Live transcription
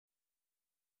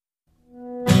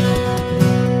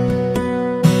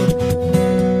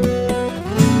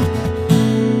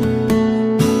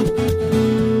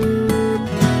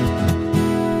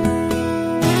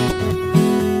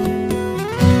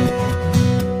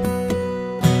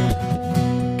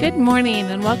Good morning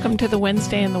and welcome to the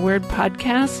Wednesday in the Word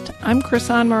podcast. I'm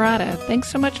Krisan Murata.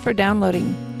 Thanks so much for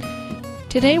downloading.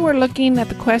 Today we're looking at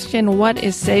the question, what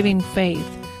is saving faith?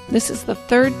 This is the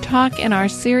third talk in our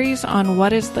series on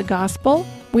what is the gospel.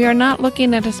 We are not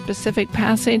looking at a specific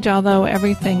passage, although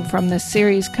everything from this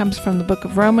series comes from the book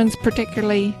of Romans,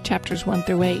 particularly chapters 1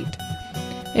 through 8.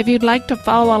 If you'd like to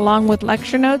follow along with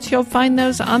lecture notes, you'll find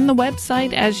those on the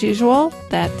website as usual.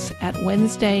 That's at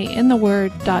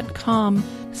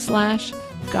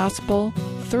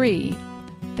wednesdayintheword.com/gospel3.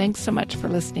 Thanks so much for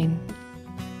listening.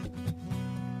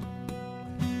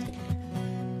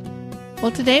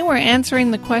 Well, today we're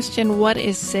answering the question, what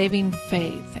is saving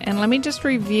faith? And let me just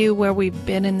review where we've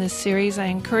been in this series. I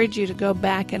encourage you to go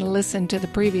back and listen to the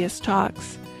previous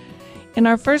talks. In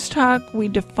our first talk, we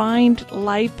defined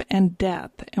life and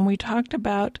death, and we talked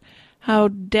about how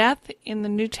death in the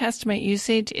New Testament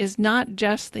usage is not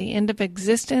just the end of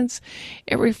existence.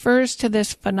 It refers to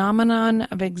this phenomenon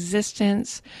of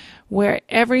existence where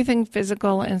everything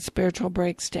physical and spiritual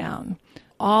breaks down.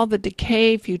 All the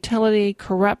decay, futility,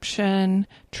 corruption,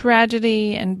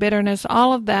 tragedy, and bitterness,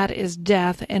 all of that is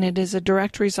death, and it is a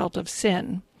direct result of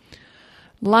sin.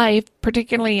 Life,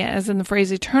 particularly as in the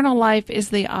phrase eternal life, is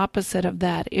the opposite of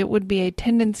that. It would be a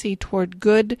tendency toward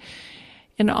good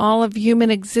in all of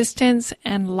human existence,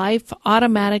 and life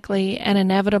automatically and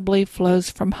inevitably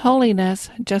flows from holiness,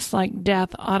 just like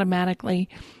death automatically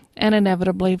and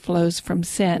inevitably flows from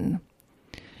sin.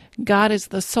 God is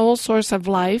the sole source of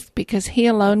life because He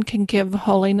alone can give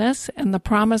holiness, and the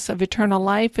promise of eternal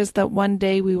life is that one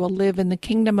day we will live in the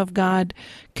kingdom of God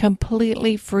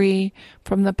completely free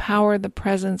from the power, the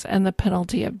presence, and the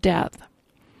penalty of death.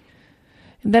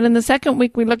 And then in the second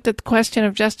week, we looked at the question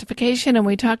of justification, and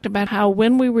we talked about how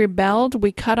when we rebelled,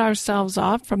 we cut ourselves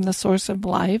off from the source of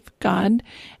life, God,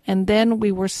 and then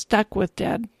we were stuck with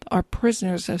death, or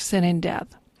prisoners of sin and death.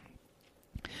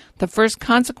 The first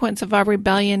consequence of our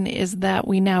rebellion is that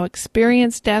we now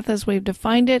experience death as we've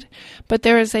defined it, but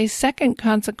there is a second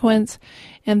consequence,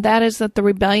 and that is that the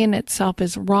rebellion itself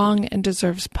is wrong and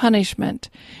deserves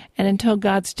punishment. And until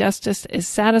God's justice is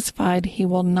satisfied, He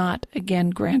will not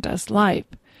again grant us life.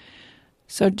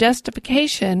 So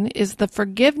justification is the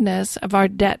forgiveness of our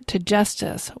debt to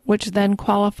justice, which then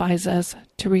qualifies us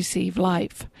to receive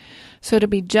life. So to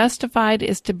be justified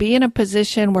is to be in a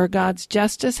position where God's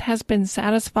justice has been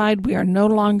satisfied. We are no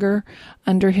longer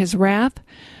under His wrath.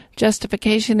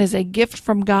 Justification is a gift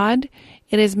from God.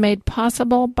 It is made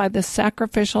possible by the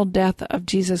sacrificial death of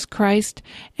Jesus Christ,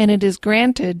 and it is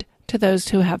granted to those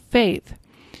who have faith.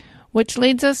 Which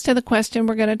leads us to the question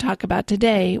we're going to talk about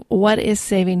today, what is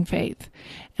saving faith?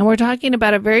 And we're talking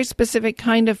about a very specific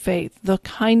kind of faith, the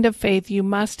kind of faith you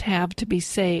must have to be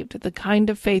saved, the kind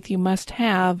of faith you must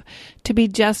have to be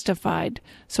justified.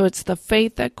 So it's the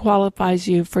faith that qualifies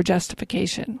you for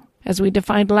justification. As we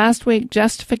defined last week,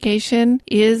 justification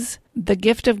is the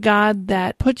gift of God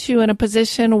that puts you in a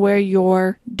position where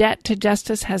your debt to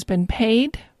justice has been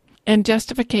paid, and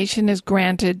justification is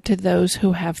granted to those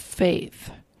who have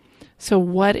faith. So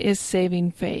what is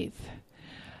saving faith?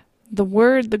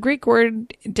 The Greek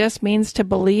word just means to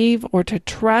believe or to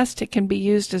trust. It can be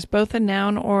used as both a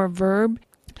noun or a verb.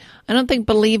 I don't think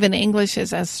believe in English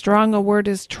is as strong a word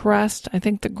as trust. I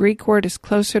think the Greek word is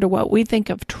closer to what we think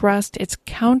of trust. It's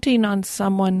counting on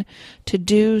someone to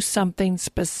do something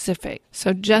specific.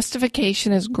 So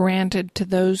justification is granted to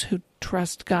those who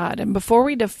trust God. And before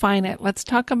we define it, let's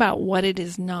talk about what it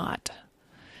is not.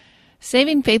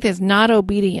 Saving faith is not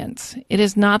obedience. It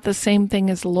is not the same thing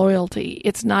as loyalty.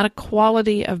 It's not a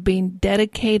quality of being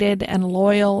dedicated and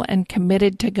loyal and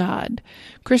committed to God.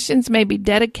 Christians may be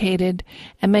dedicated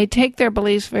and may take their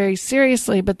beliefs very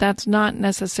seriously, but that's not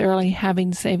necessarily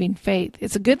having saving faith.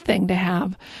 It's a good thing to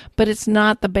have, but it's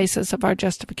not the basis of our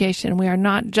justification. We are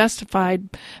not justified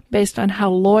based on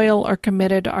how loyal or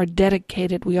committed or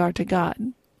dedicated we are to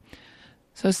God.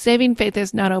 So saving faith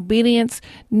is not obedience,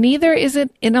 neither is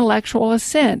it intellectual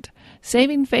assent.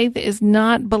 Saving faith is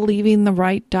not believing the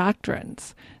right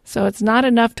doctrines. So it's not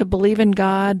enough to believe in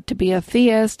God, to be a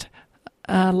theist.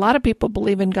 A lot of people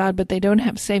believe in God, but they don't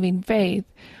have saving faith.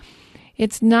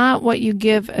 It's not what you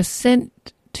give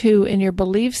assent to in your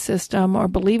belief system or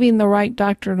believing the right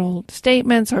doctrinal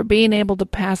statements or being able to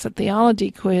pass a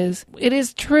theology quiz. It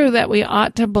is true that we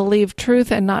ought to believe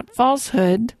truth and not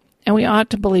falsehood, and we ought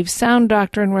to believe sound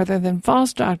doctrine rather than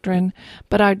false doctrine,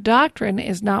 but our doctrine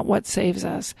is not what saves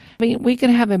us. We can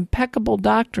have impeccable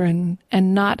doctrine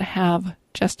and not have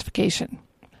justification.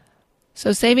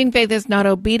 So saving faith is not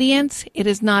obedience, it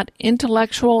is not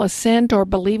intellectual assent or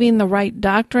believing the right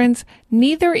doctrines,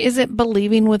 neither is it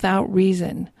believing without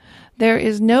reason. There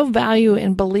is no value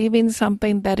in believing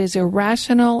something that is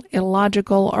irrational,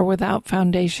 illogical, or without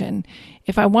foundation.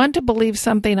 If I want to believe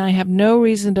something I have no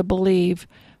reason to believe,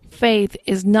 faith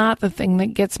is not the thing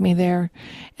that gets me there.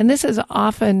 And this is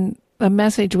often the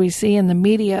message we see in the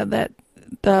media, that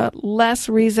the less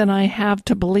reason I have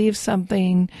to believe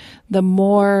something, the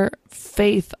more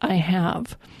faith I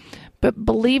have. But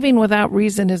believing without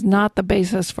reason is not the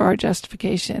basis for our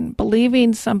justification.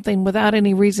 Believing something without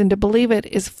any reason to believe it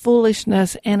is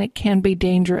foolishness, and it can be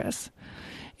dangerous.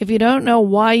 If you don't know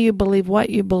why you believe what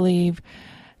you believe,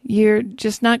 you're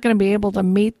just not going to be able to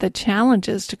meet the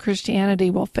challenges to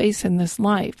Christianity we'll face in this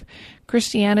life.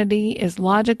 Christianity is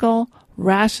logical,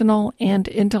 rational, and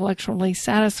intellectually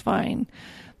satisfying.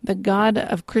 The God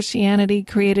of Christianity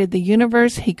created the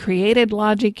universe. He created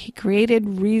logic. He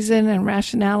created reason and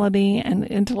rationality and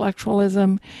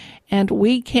intellectualism. And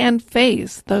we can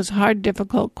face those hard,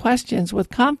 difficult questions with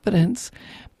confidence,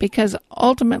 because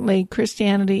ultimately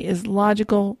Christianity is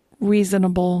logical,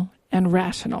 reasonable, and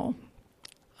rational.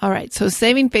 All right, so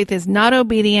saving faith is not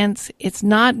obedience. It's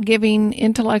not giving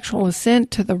intellectual assent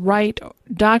to the right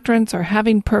doctrines or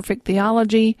having perfect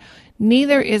theology.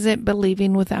 Neither is it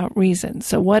believing without reason.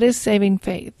 So what is saving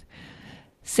faith?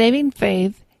 Saving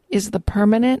faith is the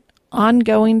permanent,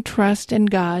 ongoing trust in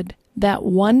God that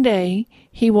one day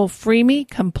He will free me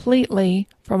completely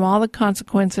from all the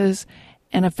consequences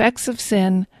and effects of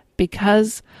sin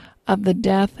because of the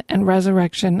death and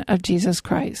resurrection of Jesus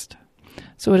Christ.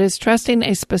 So it is trusting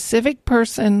a specific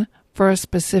person for a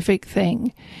specific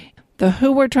thing. The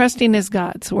who we're trusting is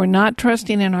God. So we're not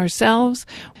trusting in ourselves.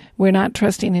 We're not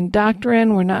trusting in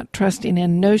doctrine. We're not trusting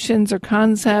in notions or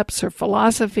concepts or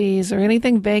philosophies or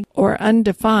anything vague or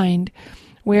undefined.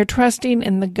 We are trusting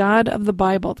in the God of the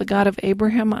Bible, the God of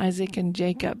Abraham, Isaac, and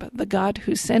Jacob, the God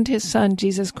who sent His Son,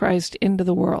 Jesus Christ, into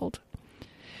the world.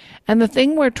 And the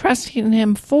thing we're trusting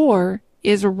Him for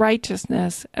is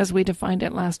righteousness, as we defined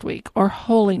it last week, or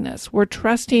holiness. We're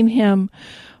trusting Him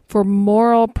for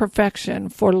moral perfection,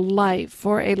 for life,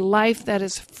 for a life that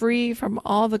is free from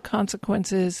all the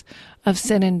consequences of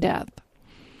sin and death.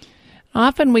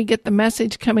 Often we get the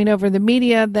message coming over the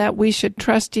media that we should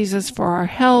trust Jesus for our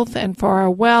health and for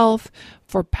our wealth,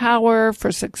 for power,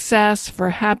 for success, for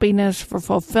happiness, for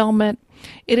fulfillment.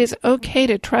 It is okay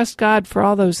to trust God for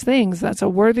all those things. That's a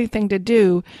worthy thing to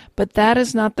do, but that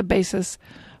is not the basis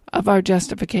of our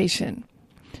justification.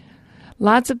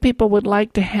 Lots of people would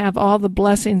like to have all the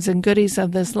blessings and goodies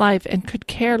of this life and could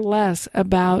care less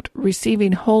about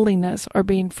receiving holiness or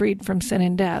being freed from sin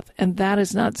and death, and that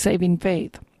is not saving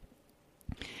faith.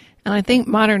 And I think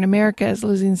modern America is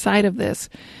losing sight of this.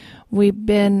 We've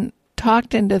been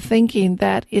talked into thinking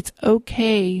that it's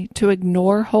okay to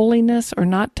ignore holiness or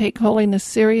not take holiness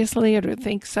seriously, or to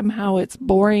think somehow it's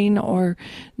boring or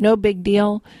no big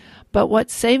deal. But what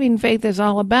saving faith is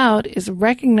all about is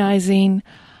recognizing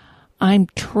I'm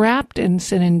trapped in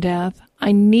sin and death.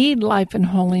 I need life and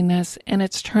holiness, and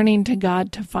it's turning to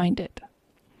God to find it.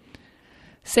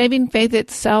 Saving faith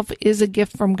itself is a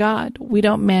gift from God. We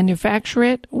don't manufacture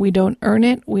it. We don't earn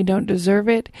it. We don't deserve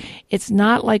it. It's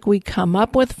not like we come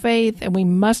up with faith and we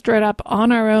muster it up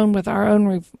on our own with our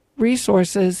own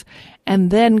resources,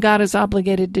 and then God is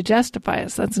obligated to justify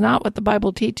us. That's not what the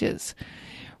Bible teaches.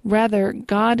 Rather,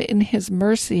 God in His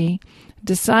mercy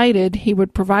decided He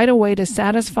would provide a way to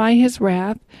satisfy His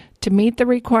wrath, to meet the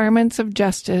requirements of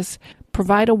justice,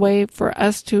 provide a way for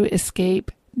us to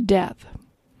escape death.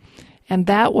 And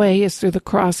that way is through the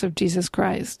cross of Jesus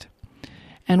Christ.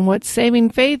 And what saving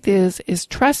faith is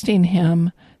trusting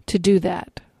Him to do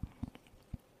that.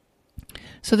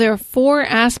 So there are 4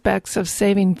 aspects of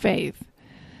saving faith.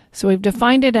 So we've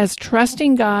defined it as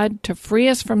trusting God to free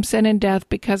us from sin and death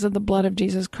because of the blood of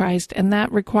Jesus Christ, and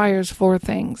that requires 4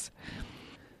 things.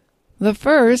 The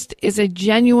first is a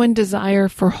genuine desire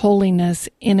for holiness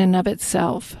in and of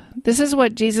itself. This is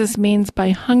what Jesus means by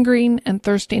hungering and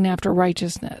thirsting after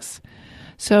righteousness.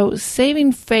 So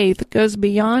saving faith goes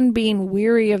beyond being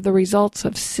weary of the results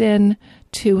of sin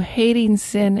to hating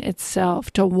sin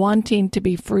itself, to wanting to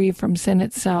be free from sin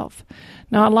itself.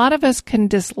 Now, a lot of us can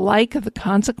dislike the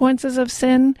consequences of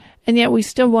sin, and yet we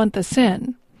still want the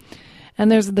sin.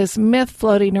 And there's this myth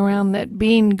floating around that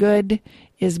being good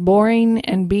is boring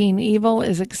and being evil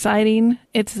is exciting.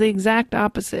 It's the exact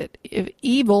opposite. If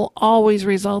evil always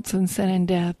results in sin and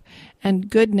death, and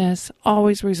goodness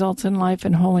always results in life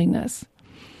and holiness.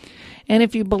 And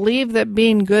if you believe that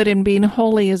being good and being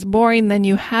holy is boring, then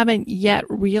you haven't yet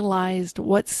realized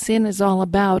what sin is all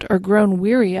about or grown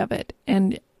weary of it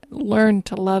and learned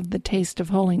to love the taste of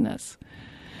holiness.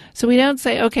 So we don't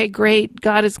say, okay, great,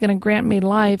 God is going to grant me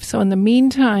life, so in the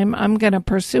meantime, I'm going to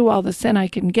pursue all the sin I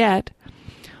can get.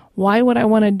 Why would I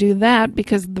want to do that?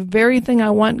 Because the very thing I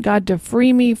want God to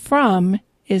free me from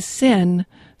is sin,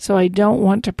 so I don't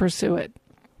want to pursue it.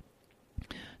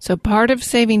 So part of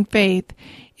saving faith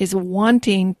is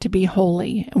wanting to be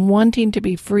holy and wanting to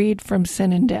be freed from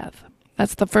sin and death.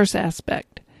 That's the first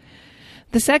aspect.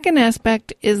 The second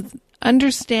aspect is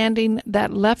understanding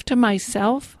that left to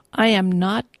myself, I am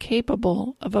not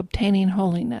capable of obtaining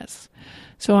holiness.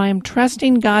 So I am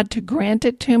trusting God to grant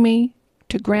it to me,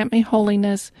 to grant me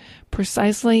holiness,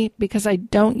 precisely because I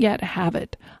don't yet have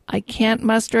it. I can't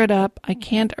muster it up. I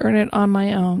can't earn it on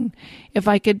my own. If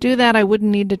I could do that, I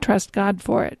wouldn't need to trust God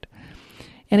for it.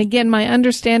 And again, my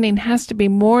understanding has to be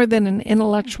more than an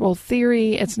intellectual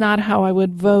theory. It's not how I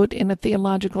would vote in a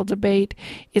theological debate.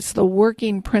 It's the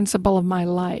working principle of my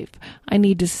life. I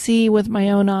need to see with my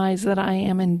own eyes that I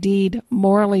am indeed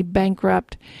morally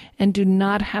bankrupt and do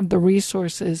not have the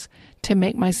resources to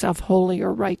make myself holy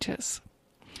or righteous.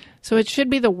 So it should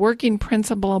be the working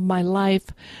principle of my life,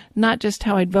 not just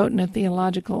how I'd vote in a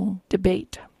theological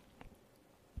debate.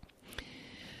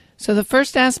 So the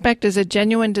first aspect is a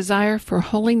genuine desire for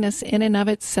holiness in and of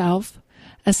itself.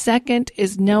 A second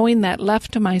is knowing that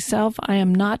left to myself, I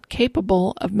am not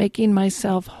capable of making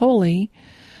myself holy.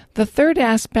 The third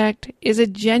aspect is a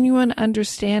genuine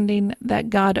understanding that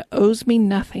God owes me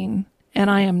nothing and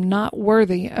I am not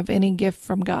worthy of any gift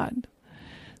from God.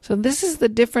 So this is the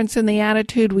difference in the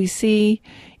attitude we see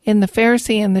in the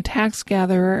Pharisee and the tax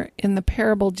gatherer in the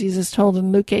parable Jesus told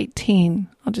in Luke 18.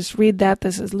 I'll just read that.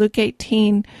 This is Luke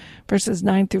 18, verses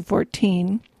 9 through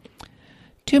 14.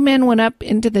 2 men went up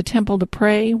into the temple to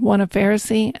pray, one a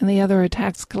Pharisee and the other a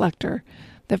tax collector.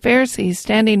 The Pharisee,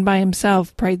 standing by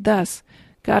himself, prayed thus,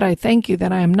 God, I thank you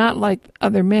that I am not like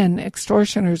other men,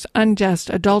 extortioners, unjust,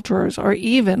 adulterers, or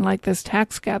even like this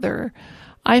tax gatherer.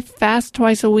 I fast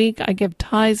twice a week. I give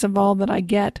tithes of all that I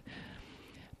get.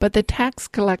 But the tax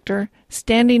collector,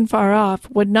 standing far off,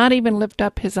 would not even lift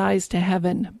up his eyes to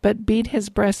heaven, but beat his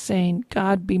breast, saying,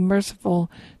 God, be merciful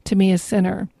to me, a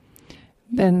sinner.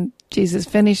 Then Jesus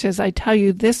finishes, I tell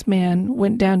you, this man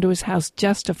went down to his house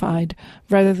justified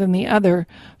rather than the other.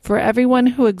 For everyone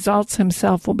who exalts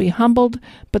himself will be humbled,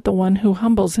 but the one who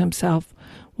humbles himself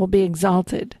will be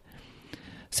exalted.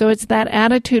 So it's that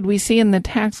attitude we see in the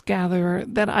tax gatherer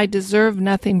that I deserve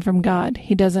nothing from God.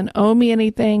 He doesn't owe me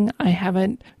anything. I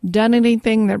haven't done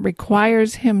anything that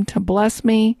requires him to bless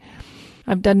me.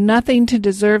 I've done nothing to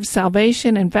deserve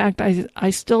salvation. In fact, I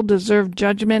still deserve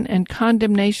judgment and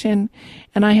condemnation,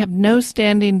 and I have no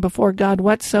standing before God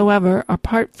whatsoever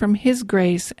apart from his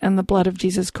grace and the blood of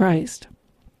Jesus Christ.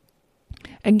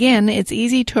 Again, it's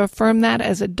easy to affirm that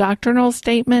as a doctrinal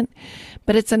statement,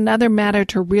 but it's another matter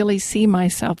to really see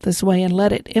myself this way and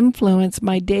let it influence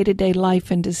my day-to-day life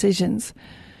and decisions.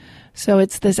 So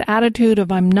it's this attitude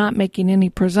of I'm not making any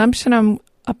presumption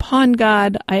upon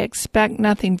God. I expect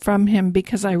nothing from him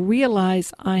because I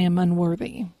realize I am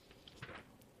unworthy.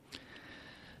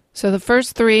 So the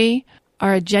first three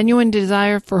are a genuine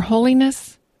desire for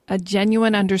holiness, a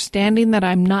genuine understanding that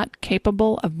I'm not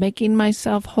capable of making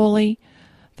myself holy.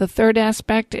 The third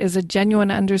aspect is a genuine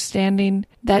understanding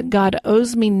that God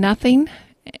owes me nothing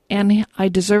and I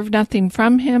deserve nothing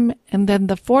from him. And then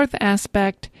the fourth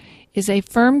aspect is a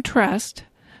firm trust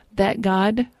that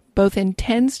God both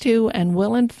intends to and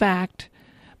will in fact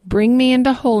bring me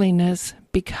into holiness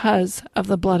because of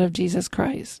the blood of Jesus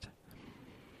Christ.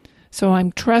 So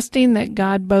I'm trusting that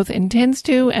God both intends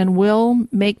to and will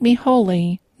make me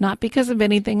holy, not because of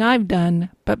anything I've done,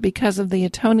 but because of the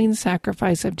atoning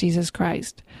sacrifice of Jesus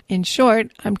Christ. In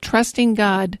short, I'm trusting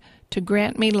God to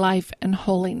grant me life and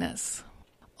holiness.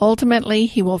 Ultimately,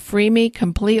 he will free me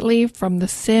completely from the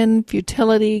sin,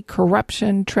 futility,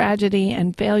 corruption, tragedy,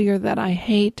 and failure that I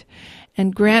hate,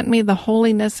 and grant me the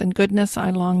holiness and goodness I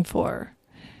long for.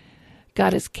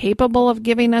 God is capable of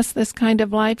giving us this kind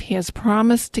of life. He has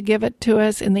promised to give it to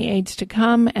us in the age to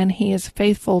come, and he is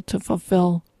faithful to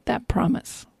fulfill that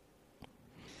promise.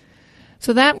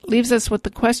 So that leaves us with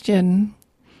the question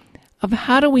of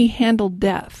how do we handle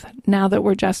death now that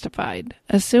we're justified?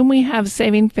 Assume we have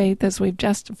saving faith as we've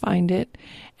just defined it,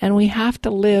 and we have to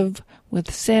live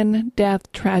with sin,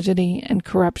 death, tragedy, and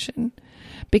corruption.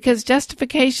 Because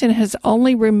justification has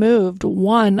only removed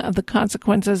one of the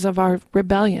consequences of our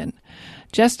rebellion.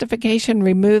 Justification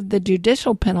removed the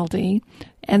judicial penalty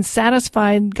and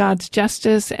satisfied God's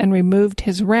justice and removed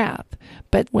his wrath.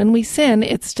 But when we sin,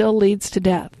 it still leads to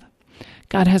death.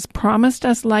 God has promised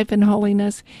us life in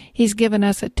holiness. He's given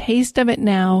us a taste of it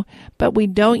now, but we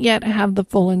don't yet have the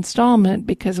full installment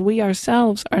because we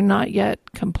ourselves are not yet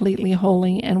completely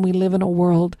holy, and we live in a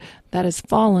world that is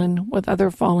fallen with other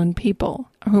fallen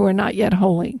people who are not yet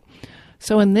holy.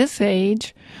 So in this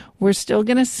age, we're still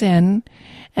going to sin,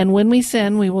 and when we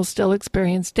sin, we will still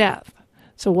experience death.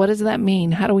 So what does that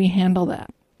mean? How do we handle that?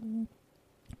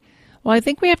 Well, I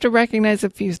think we have to recognize a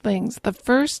few things. The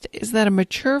first is that a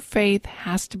mature faith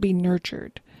has to be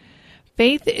nurtured.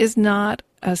 Faith is not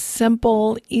a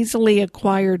simple, easily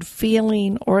acquired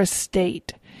feeling or a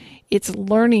state. It's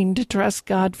learning to trust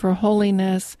God for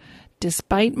holiness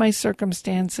despite my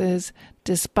circumstances,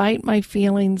 despite my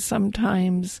feelings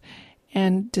sometimes,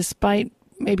 and despite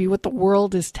maybe what the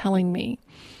world is telling me.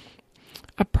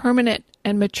 A permanent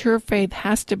and mature faith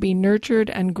has to be nurtured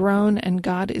and grown, and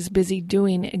God is busy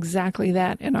doing exactly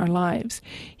that in our lives.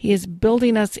 He is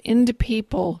building us into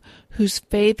people whose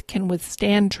faith can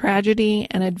withstand tragedy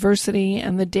and adversity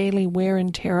and the daily wear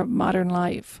and tear of modern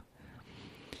life.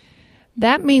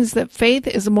 That means that faith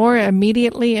is more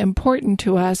immediately important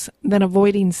to us than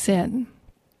avoiding sin.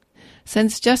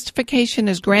 Since justification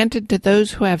is granted to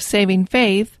those who have saving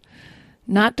faith,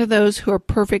 not to those who are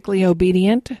perfectly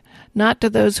obedient, not to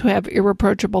those who have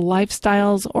irreproachable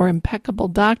lifestyles or impeccable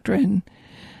doctrine,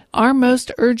 our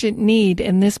most urgent need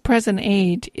in this present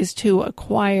age is to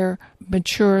acquire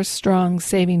mature, strong,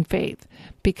 saving faith.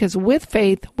 Because with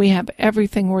faith, we have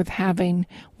everything worth having.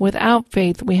 Without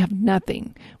faith, we have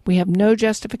nothing. We have no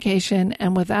justification,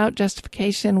 and without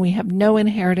justification, we have no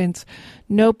inheritance,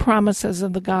 no promises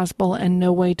of the gospel, and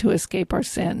no way to escape our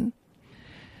sin.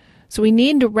 So we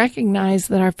need to recognize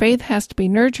that our faith has to be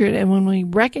nurtured, and when we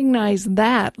recognize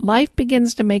that, life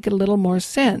begins to make a little more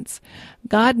sense.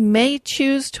 God may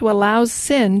choose to allow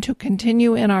sin to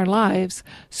continue in our lives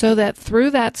so that through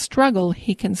that struggle,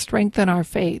 He can strengthen our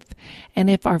faith. And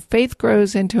if our faith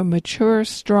grows into a mature,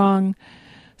 strong,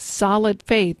 solid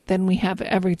faith, then we have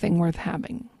everything worth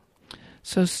having.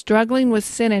 So struggling with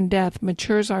sin and death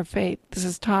matures our faith. This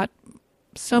is taught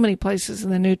so many places in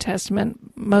the New Testament,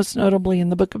 most notably in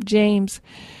the book of James.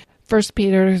 1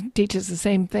 Peter teaches the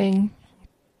same thing.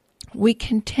 We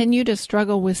continue to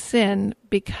struggle with sin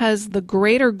because the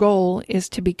greater goal is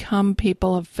to become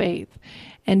people of faith.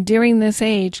 And during this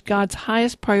age, God's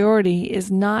highest priority is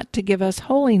not to give us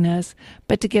holiness,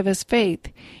 but to give us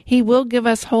faith. He will give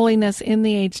us holiness in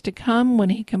the age to come when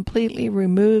He completely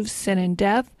removes sin and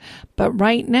death. But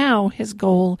right now, His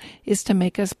goal is to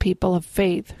make us people of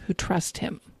faith who trust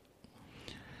Him.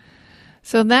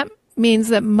 So that means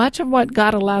that much of what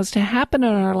God allows to happen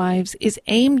in our lives is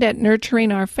aimed at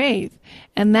nurturing our faith.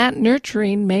 And that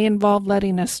nurturing may involve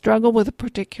letting us struggle with a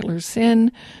particular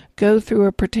sin, go through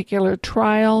a particular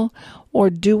trial, or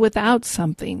do without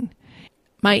something.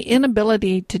 My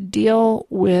inability to deal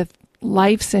with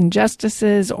life's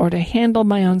injustices or to handle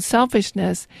my own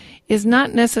selfishness is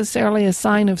not necessarily a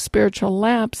sign of spiritual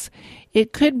lapse.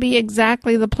 It could be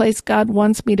exactly the place God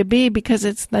wants me to be because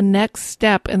it's the next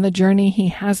step in the journey He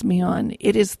has me on.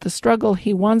 It is the struggle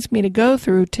He wants me to go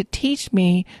through to teach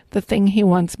me the thing He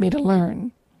wants me to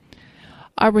learn.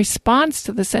 Our response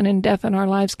to the sin and death in our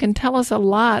lives can tell us a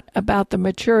lot about the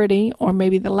maturity or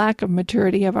maybe the lack of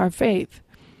maturity of our faith.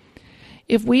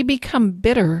 If we become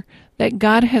bitter that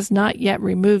God has not yet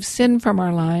removed sin from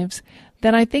our lives,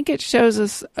 then I think it shows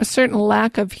us a certain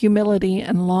lack of humility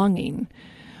and longing.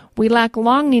 We lack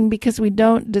longing because we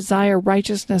don't desire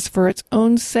righteousness for its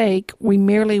own sake. We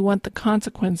merely want the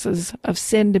consequences of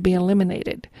sin to be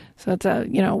eliminated. So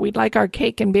we'd like our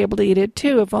cake and be able to eat it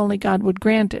too if only God would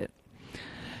grant it.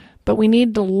 But we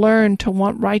need to learn to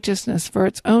want righteousness for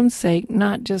its own sake,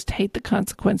 not just hate the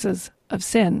consequences of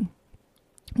sin.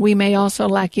 We may also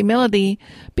lack humility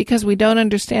because we don't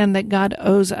understand that God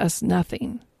owes us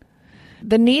nothing.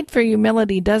 The need for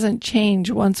humility doesn't change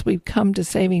once we've come to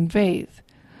saving faith.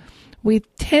 We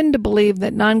tend to believe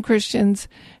that non-Christians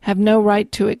have no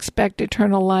right to expect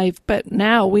eternal life, but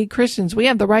now we Christians, we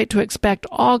have the right to expect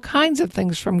all kinds of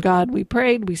things from God. We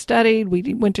prayed, we studied,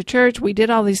 we went to church, we did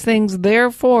all these things.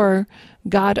 Therefore,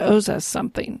 God owes us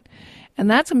something. And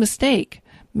that's a mistake.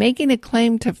 Making a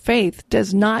claim to faith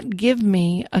does not give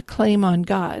me a claim on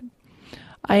God.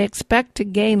 I expect to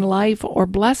gain life or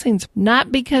blessings,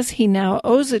 not because He now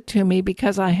owes it to me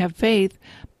because I have faith,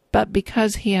 but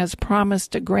because He has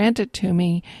promised to grant it to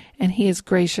me, and He is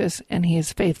gracious and He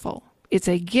is faithful. It's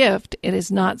a gift. It is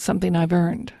not something I've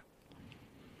earned.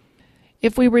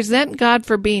 If we resent God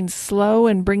for being slow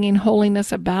in bringing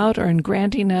holiness about or in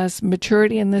granting us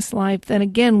maturity in this life, then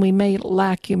again we may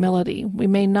lack humility. We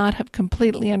may not have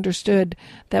completely understood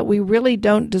that we really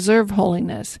don't deserve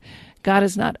holiness. God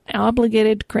is not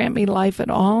obligated to grant me life at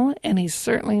all, and He's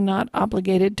certainly not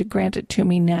obligated to grant it to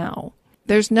me now.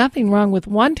 There's nothing wrong with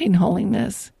wanting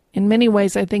holiness. In many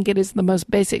ways, I think it is the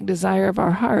most basic desire of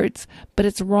our hearts, but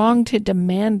it's wrong to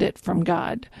demand it from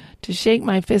God, to shake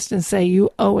my fist and say, you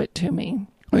owe it to me,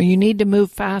 or you need to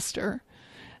move faster.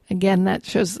 Again, that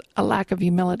shows a lack of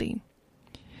humility.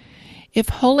 If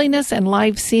holiness and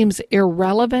life seems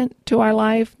irrelevant to our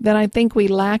life, then I think we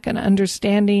lack an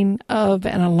understanding of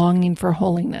and a longing for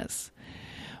holiness.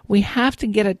 We have to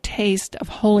get a taste of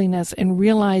holiness and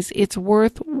realize it's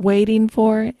worth waiting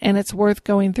for, and it's worth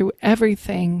going through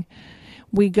everything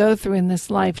we go through in this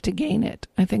life to gain it.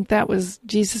 I think that was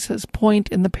Jesus' point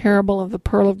in the parable of the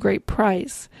pearl of great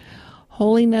price.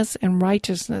 Holiness and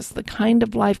righteousness, the kind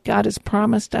of life God has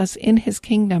promised us in His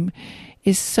kingdom,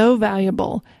 is so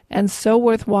valuable and so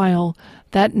worthwhile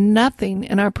that nothing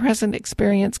in our present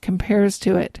experience compares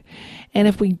to it. And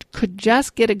if we could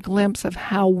just get a glimpse of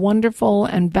how wonderful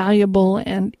and valuable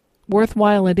and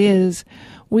worthwhile it is,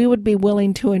 we would be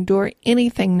willing to endure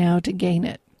anything now to gain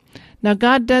it. Now,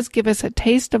 God does give us a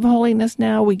taste of holiness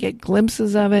now. We get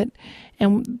glimpses of it,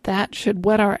 and that should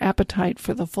whet our appetite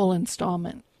for the full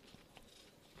installment.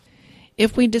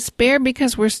 If we despair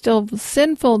because we're still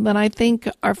sinful, then I think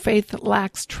our faith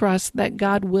lacks trust that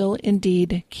God will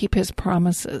indeed keep His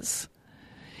promises.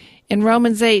 In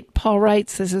Romans 8, Paul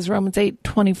writes, this is Romans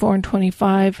 8:24 and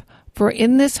 25, "For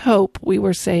in this hope we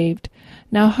were saved.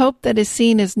 Now hope that is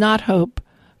seen is not hope,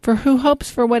 for who hopes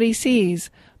for what he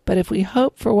sees? But if we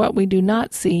hope for what we do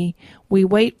not see, we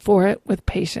wait for it with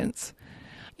patience."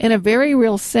 In a very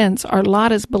real sense, our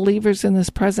lot as believers in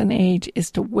this present age is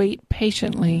to wait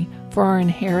patiently for our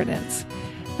inheritance.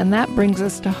 And that brings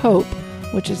us to hope,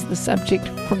 which is the subject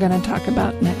we're going to talk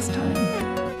about next time.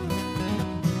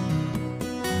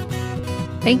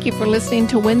 Thank you for listening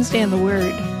to Wednesday in the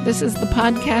Word. This is the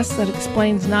podcast that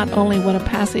explains not only what a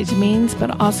passage means,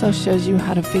 but also shows you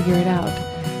how to figure it out.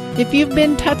 If you've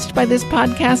been touched by this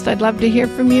podcast, I'd love to hear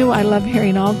from you. I love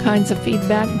hearing all kinds of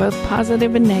feedback, both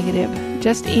positive and negative.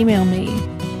 Just email me,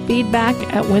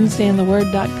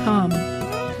 feedback@wednesdayintheword.com.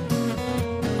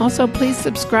 Also, please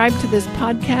subscribe to this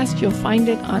podcast. You'll find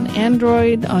it on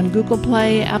Android, on Google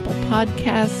Play, Apple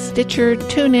Podcasts, Stitcher,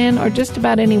 TuneIn, or just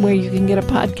about anywhere you can get a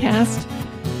podcast.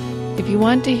 If you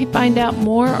want to find out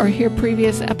more or hear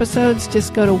previous episodes,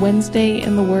 just go to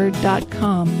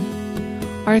wednesdayintheword.com.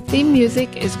 Our theme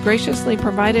music is graciously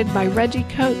provided by Reggie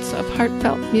Coates of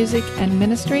Heartfelt Music and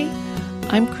Ministry.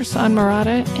 I'm Chrisan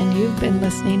Murata, and you've been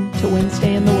listening to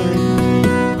Wednesday in the Word.